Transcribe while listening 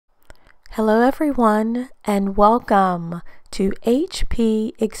Hello everyone and welcome to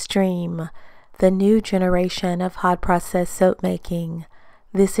HP Extreme, the new generation of hot process soap making.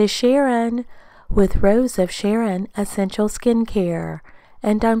 This is Sharon with Rose of Sharon Essential Skincare,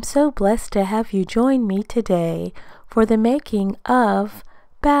 and I'm so blessed to have you join me today for the making of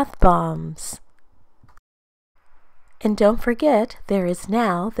bath bombs. And don't forget, there is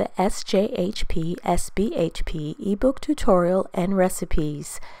now the SJHP SBHP ebook tutorial and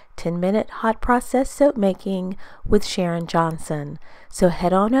recipes, 10-minute hot process soap making with Sharon Johnson. So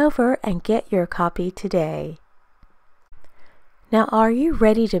head on over and get your copy today. Now, are you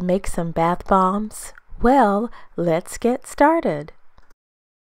ready to make some bath bombs? Well, let's get started.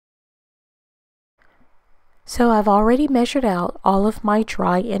 So I've already measured out all of my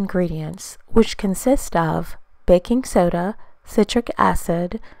dry ingredients, which consist of baking soda, citric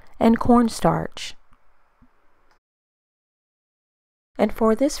acid, and cornstarch. And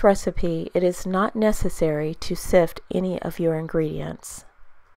for this recipe, it is not necessary to sift any of your ingredients.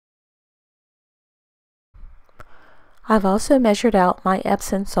 I've also measured out my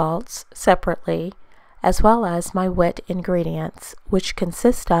Epsom salts separately, as well as my wet ingredients, which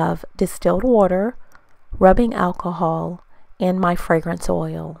consist of distilled water, rubbing alcohol, and my fragrance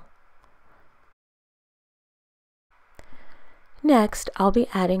oil. Next, I'll be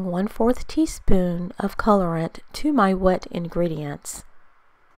adding 1/4 teaspoon of colorant to my wet ingredients.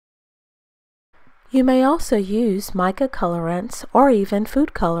 You may also use Mica colorants or even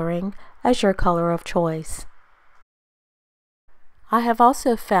food coloring as your color of choice. I have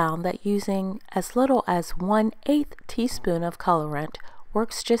also found that using as little as 1/8 teaspoon of colorant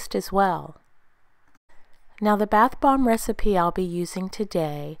works just as well. Now, the bath bomb recipe I'll be using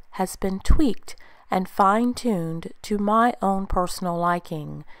today has been tweaked and fine-tuned to my own personal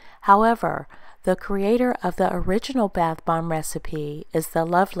liking. However, the creator of the original bath bomb recipe is the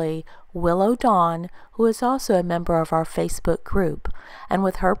lovely Willow Dawn, who is also a member of our Facebook group, and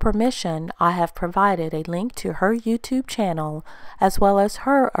with her permission, I have provided a link to her YouTube channel as well as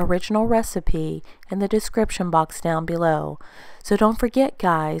her original recipe in the description box down below. So don't forget,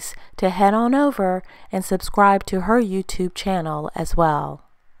 guys, to head on over and subscribe to her YouTube channel as well.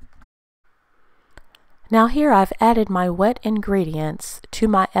 Now here I've added my wet ingredients to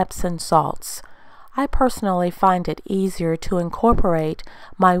my Epsom salts. I personally find it easier to incorporate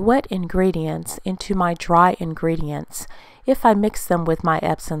my wet ingredients into my dry ingredients if I mix them with my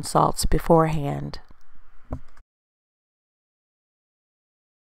Epsom salts beforehand.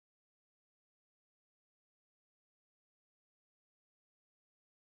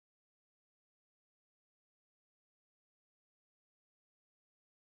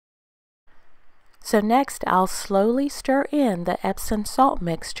 So next, I'll slowly stir in the Epsom salt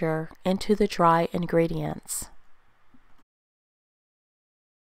mixture into the dry ingredients.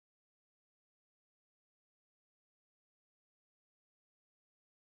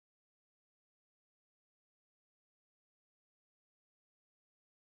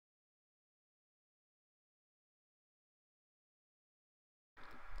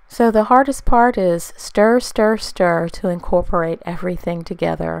 So the hardest part is stir, stir, stir to incorporate everything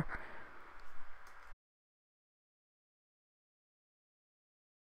together.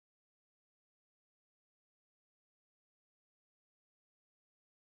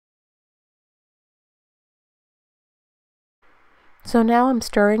 So now I'm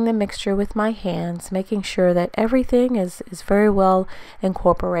stirring the mixture with my hands, making sure that everything is very well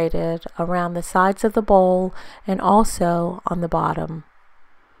incorporated around the sides of the bowl and also on the bottom.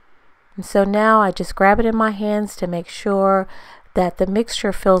 And so now I just grab it in my hands to make sure that the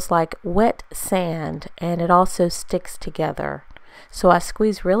mixture feels like wet sand and it also sticks together. So I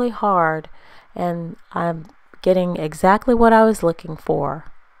squeeze really hard and I'm getting exactly what I was looking for.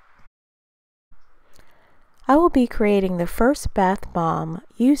 I will be creating the first bath bomb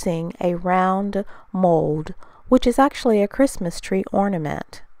using a round mold, which is actually a Christmas tree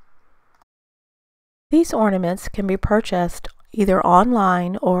ornament. These ornaments can be purchased either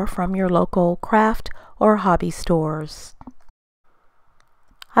online or from your local craft or hobby stores.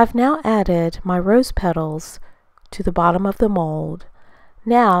 I've now added my rose petals to the bottom of the mold.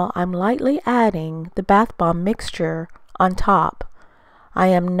 Now I'm lightly adding the bath bomb mixture on top. I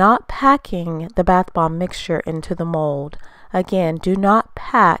am not packing the bath bomb mixture into the mold. Again, do not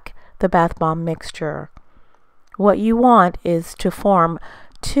pack the bath bomb mixture. What you want is to form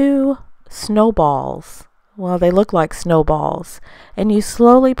two snowballs. Well, they look like snowballs, and you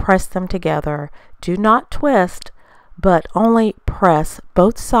slowly press them together. Do not twist, but only press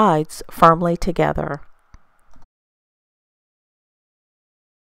both sides firmly together.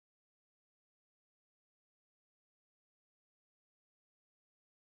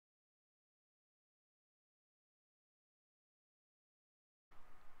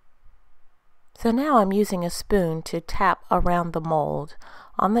 So now I'm using a spoon to tap around the mold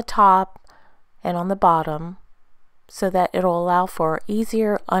on the top and on the bottom so that it'll allow for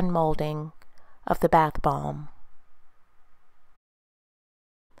easier unmolding of the bath bomb.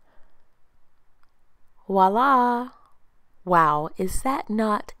 Voila! Wow, is that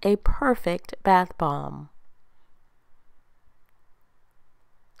not a perfect bath bomb?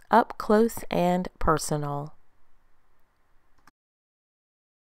 Up close and personal.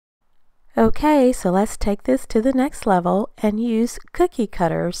 Okay, so let's take this to the next level and use cookie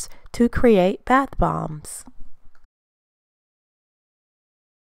cutters to create bath bombs.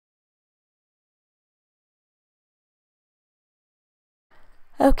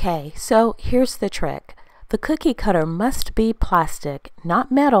 Okay, so here's the trick. The cookie cutter must be plastic,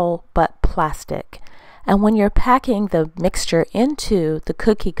 not metal, but plastic. And when you're packing the mixture into the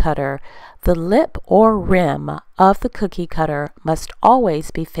cookie cutter, the lip or rim of the cookie cutter must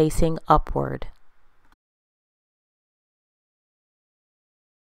always be facing upward.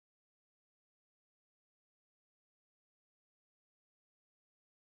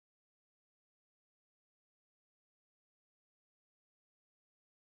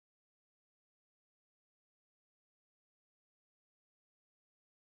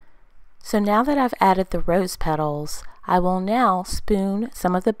 So now that I've added the rose petals, I will now spoon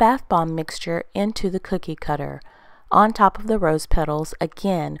some of the bath bomb mixture into the cookie cutter on top of the rose petals,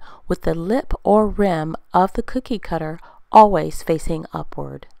 again with the lip or rim of the cookie cutter always facing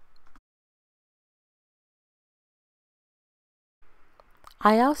upward.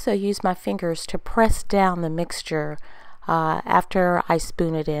 I also use my fingers to press down the mixture after I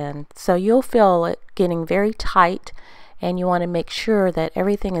spoon it in, so you'll feel it getting very tight, and you want to make sure that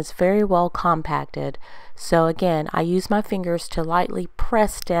everything is very well compacted. So again, I use my fingers to lightly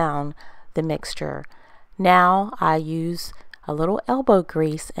press down the mixture. Now I use a little elbow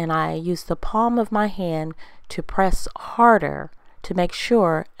grease and I use the palm of my hand to press harder to make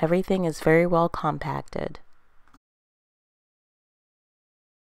sure everything is very well compacted.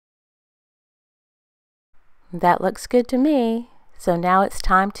 That looks good to me. So now it's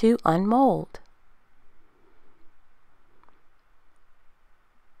time to unmold.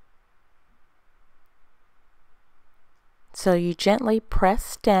 So you gently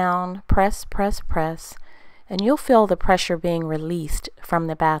press down, press, and you'll feel the pressure being released from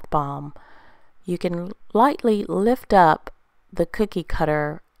the bath bomb. You can lightly lift up the cookie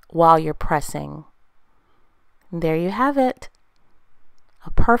cutter while you're pressing. And there you have it,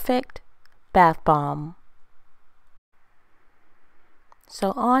 a perfect bath bomb.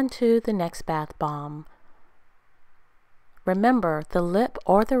 So on to the next bath bomb. Remember, the lip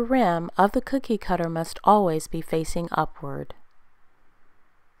or the rim of the cookie cutter must always be facing upward.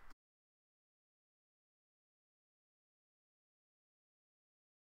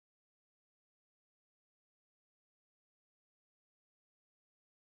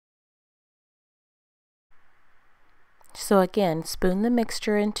 So again, spoon the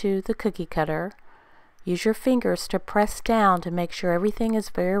mixture into the cookie cutter. Use your fingers to press down to make sure everything is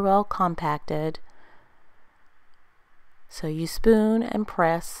very well compacted. So you spoon and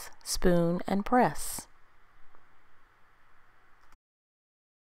press, spoon and press.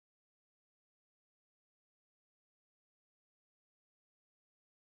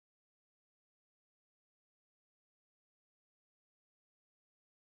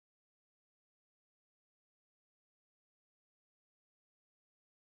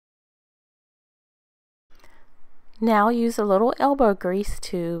 Now use a little elbow grease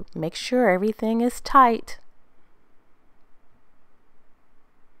to make sure everything is tight.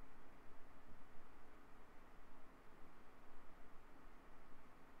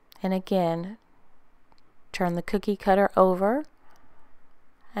 And again, turn the cookie cutter over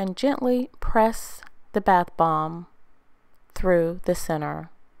and gently press the bath bomb through the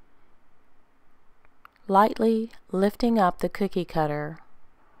center, lightly lifting up the cookie cutter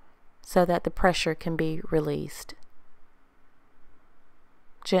so that the pressure can be released.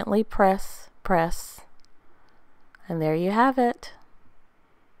 Gently press, and there you have it.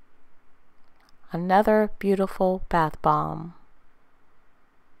 Another beautiful bath bomb.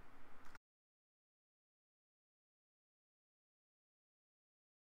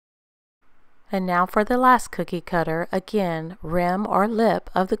 And now for the last cookie cutter, again, rim or lip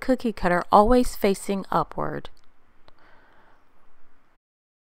of the cookie cutter always facing upward.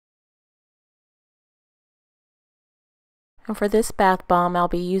 And for this bath bomb, I'll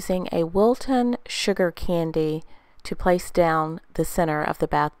be using a Wilton sugar candy to place down the center of the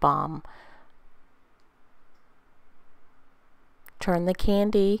bath bomb. Turn the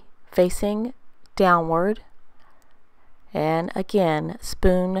candy facing downward, and again,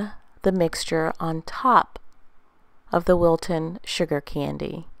 spoon the mixture on top of the Wilton sugar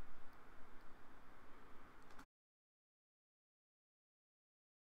candy.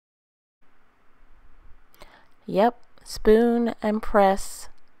 Yep, spoon and press,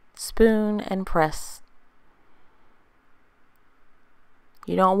 spoon and press.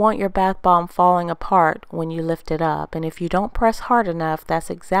 You don't want your bath bomb falling apart when you lift it up, and if you don't press hard enough,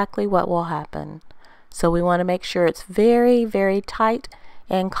 that's exactly what will happen. So we want to make sure it's very, very tight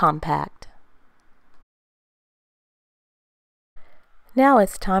and compact. Now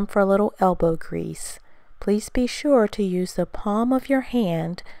it's time for a little elbow grease. Please be sure to use the palm of your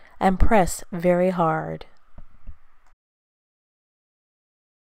hand and press very hard.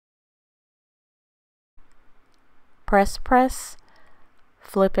 Press, press,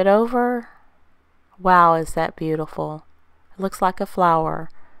 flip it over. Wow, is that beautiful. It looks like a flower.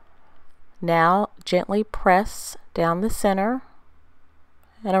 Now gently press down the center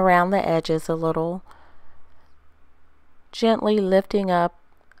and around the edges a little, gently lifting up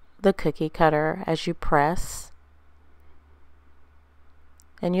the cookie cutter as you press.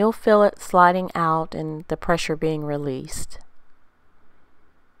 And you'll feel it sliding out and the pressure being released.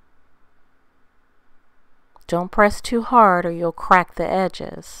 Don't press too hard or you'll crack the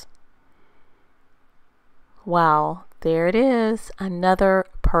edges. Wow, there it is, another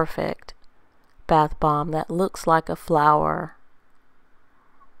perfect bath bomb that looks like a flower.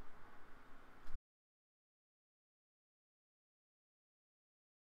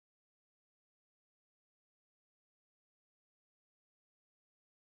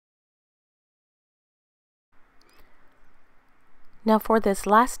 Now for this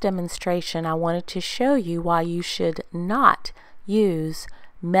last demonstration, I wanted to show you why you should not use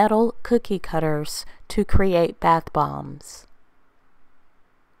metal cookie cutters to create bath bombs.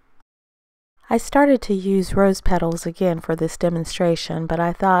 I started to use rose petals again for this demonstration, but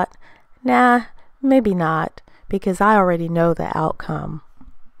I thought, nah, maybe not, because I already know the outcome.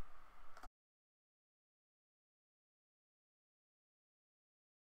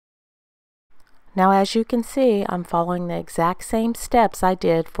 Now as you can see, I'm following the exact same steps I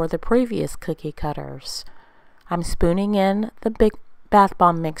did for the previous cookie cutters. I'm spooning in the big bath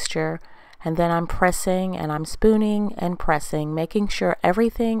bomb mixture, and then I'm pressing and I'm spooning and pressing, making sure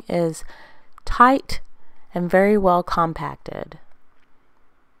everything is tight and very well compacted.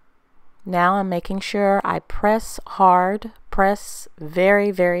 Now I'm making sure I press hard, press very,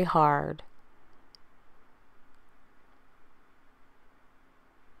 very hard.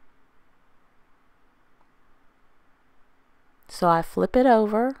 So I flip it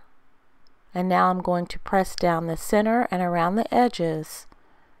over, and now I'm going to press down the center and around the edges.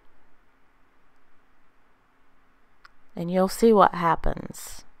 And you'll see what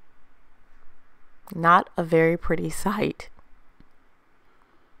happens. Not a very pretty sight.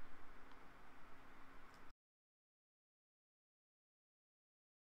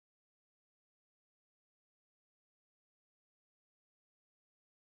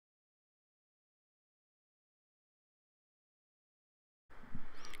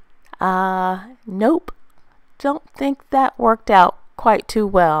 Nope. Don't think that worked out quite too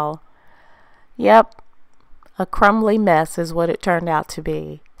well. Yep, a crumbly mess is what it turned out to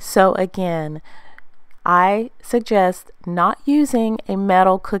be. So again, I suggest not using a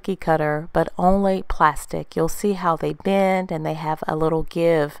metal cookie cutter, but only plastic. You'll see how they bend and they have a little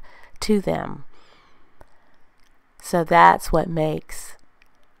give to them. So that's what makes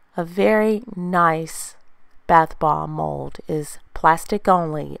a very nice bath bomb mold, is plastic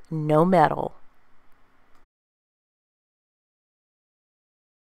only, no metal.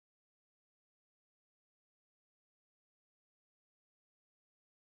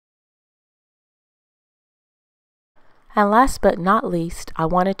 And last but not least, I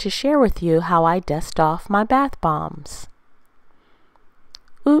wanted to share with you how I dust off my bath bombs.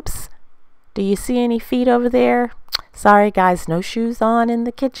 Oops, do you see any feet over there? Sorry guys, no shoes on in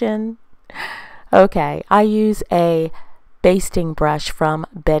the kitchen. Okay, I use a basting brush from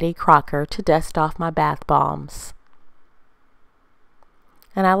Betty Crocker to dust off my bath bombs.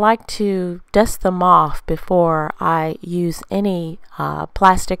 And I like to dust them off before I use any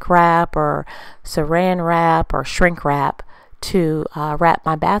plastic wrap or saran wrap or shrink wrap to wrap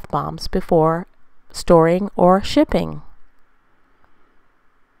my bath bombs before storing or shipping.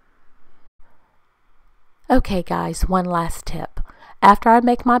 Okay guys, one last tip. After I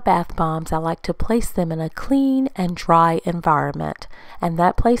make my bath bombs, I like to place them in a clean and dry environment, and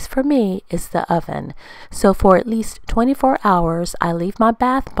that place for me is the oven. So for at least 24 hours, I leave my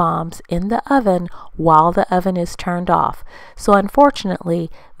bath bombs in the oven while the oven is turned off. So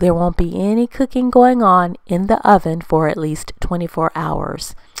unfortunately, there won't be any cooking going on in the oven for at least 24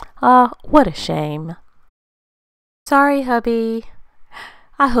 hours. What a shame. Sorry, hubby.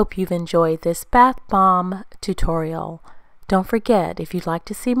 I hope you've enjoyed this bath bomb tutorial. Don't forget, if you'd like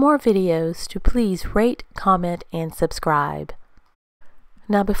to see more videos, to please rate, comment, and subscribe.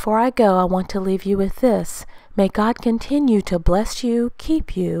 Now before I go, I want to leave you with this. May God continue to bless you,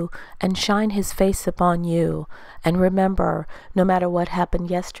 keep you, and shine His face upon you. And remember, no matter what happened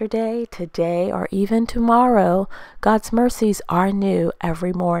yesterday, today, or even tomorrow, God's mercies are new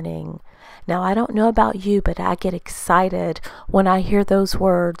every morning. Now, I don't know about you, but I get excited when I hear those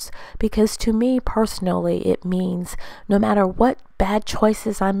words, because to me personally, it means no matter what bad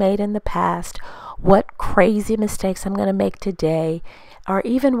choices I made in the past, what crazy mistakes I'm going to make today, or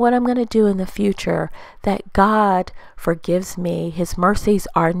even what I'm going to do in the future, that God forgives me. His mercies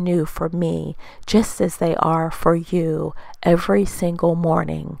are new for me, just as they are for you every single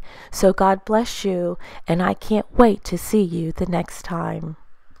morning. So God bless you, and I can't wait to see you the next time.